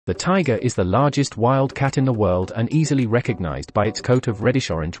The tiger is the largest wild cat in the world and easily recognized by its coat of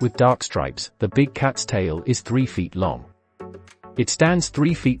reddish-orange with dark stripes. The big cat's tail is 3 feet long. It stands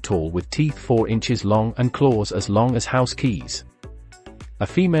 3 feet tall with teeth 4 inches long and claws as long as house keys. A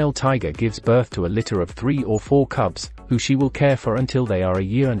female tiger gives birth to a litter of 3 or 4 cubs, who she will care for until they are a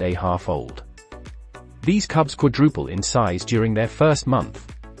year and a half old. These cubs quadruple in size during their first month.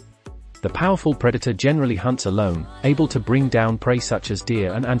 The powerful predator generally hunts alone, able to bring down prey such as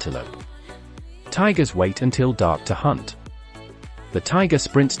deer and antelope. Tigers wait until dark to hunt. The tiger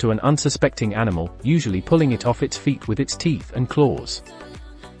sprints to an unsuspecting animal, usually pulling it off its feet with its teeth and claws.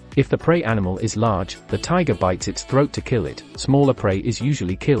 If the prey animal is large, the tiger bites its throat to kill it. Smaller prey is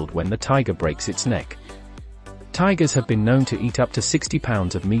usually killed when the tiger breaks its neck. Tigers have been known to eat up to 60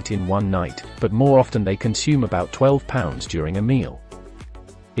 pounds of meat in one night, but more often they consume about 12 pounds during a meal.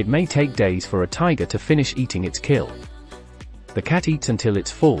 It may take days for a tiger to finish eating its kill. The cat eats until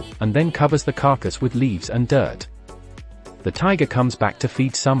it's full, and then covers the carcass with leaves and dirt. The tiger comes back to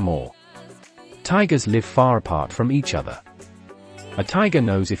feed some more. Tigers live far apart from each other. A tiger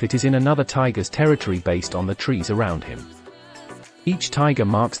knows if it is in another tiger's territory based on the trees around him. Each tiger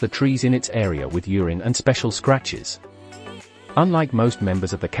marks the trees in its area with urine and special scratches. Unlike most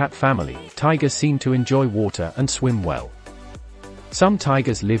members of the cat family, tigers seem to enjoy water and swim well. Some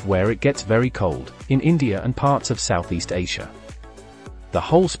tigers live where it gets very cold, in India and parts of Southeast Asia. The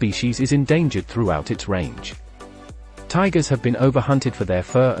whole species is endangered throughout its range. Tigers have been overhunted for their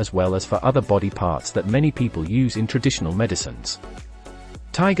fur as well as for other body parts that many people use in traditional medicines.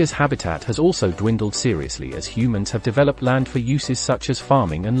 Tigers' habitat has also dwindled seriously as humans have developed land for uses such as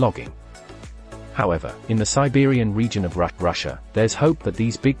farming and logging. However, in the Siberian region of Russia, there's hope that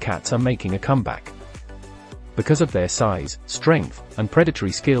these big cats are making a comeback. Because of their size, strength, and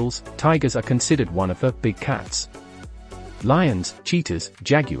predatory skills, tigers are considered one of the big cats. Lions, cheetahs,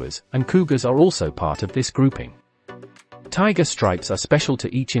 jaguars, and cougars are also part of this grouping. Tiger stripes are special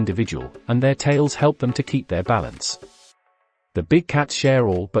to each individual, and their tails help them to keep their balance. The big cats share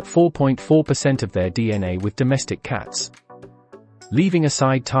all but 4.4% of their DNA with domestic cats. Leaving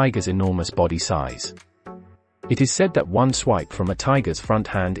aside tigers' enormous body size. It is said that one swipe from a tiger's front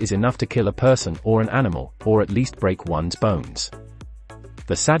hand is enough to kill a person or an animal, or at least break one's bones.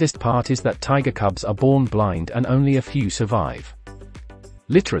 The saddest part is that tiger cubs are born blind and only a few survive.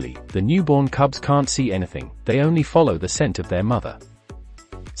 Literally, the newborn cubs can't see anything, they only follow the scent of their mother.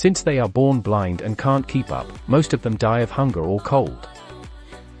 Since they are born blind and can't keep up, most of them die of hunger or cold.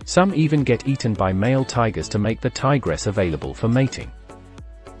 Some even get eaten by male tigers to make the tigress available for mating.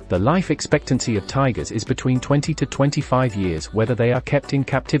 The life expectancy of tigers is between 20 to 25 years whether they are kept in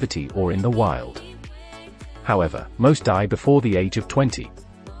captivity or in the wild. However, most die before the age of 20.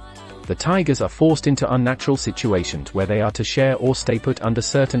 The tigers are forced into unnatural situations where they are to share or stay put under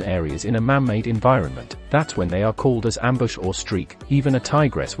certain areas in a man-made environment. That's when they are called as ambush or streak. Even a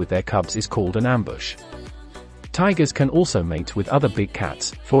tigress with their cubs is called an ambush. Tigers can also mate with other big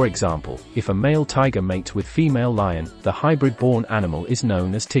cats. For example, if a male tiger mates with female lion, the hybrid-born animal is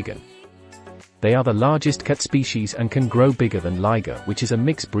known as tigon. They are the largest cat species and can grow bigger than liger, which is a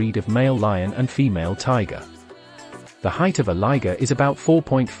mixed breed of male lion and female tiger. The height of a liger is about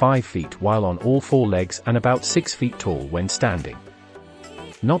 4.5 feet while on all 4 legs and about 6 feet tall when standing.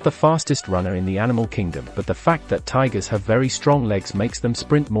 Not the fastest runner in the animal kingdom, but the fact that tigers have very strong legs makes them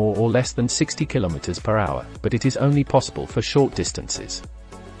sprint more or less than 60 km per hour, but it is only possible for short distances.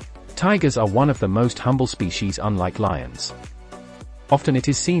 Tigers are one of the most humble species unlike lions. Often it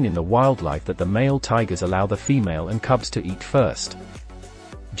is seen in the wildlife that the male tigers allow the female and cubs to eat first.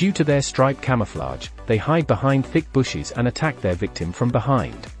 Due to their striped camouflage, they hide behind thick bushes and attack their victim from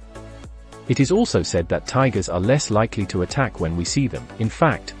behind. It is also said that tigers are less likely to attack when we see them. In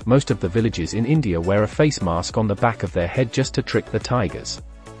fact, most of the villagers in India wear a face mask on the back of their head just to trick the tigers.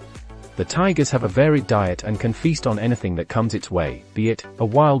 The tigers have a varied diet and can feast on anything that comes its way, be it a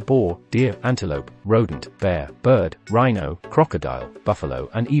wild boar, deer, antelope, rodent, bear, bird, rhino, crocodile, buffalo,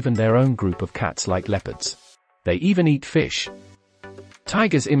 and even their own group of cats like leopards. They even eat fish.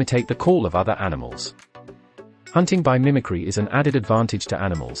 Tigers imitate the call of other animals. Hunting by mimicry is an added advantage to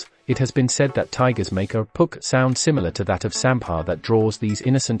animals. It has been said that tigers make a puk sound similar to that of sampa that draws these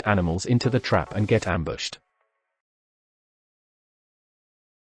innocent animals into the trap and get ambushed.